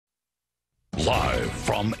Live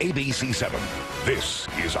from ABC 7, this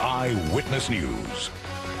is Eyewitness News.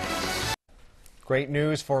 Great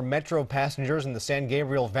news for Metro passengers in the San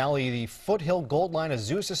Gabriel Valley. The Foothill Gold Line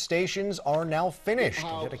Azusa stations are now finished.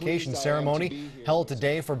 A dedication ceremony held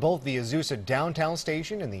today for both the Azusa Downtown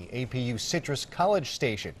Station and the APU Citrus College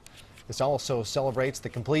Station. This also celebrates the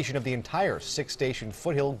completion of the entire 6-station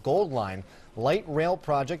Foothill Gold Line light rail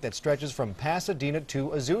project that stretches from Pasadena to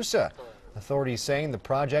Azusa. Authorities saying the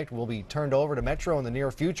project will be turned over to Metro in the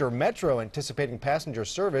near future. Metro anticipating passenger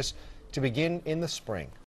service to begin in the spring.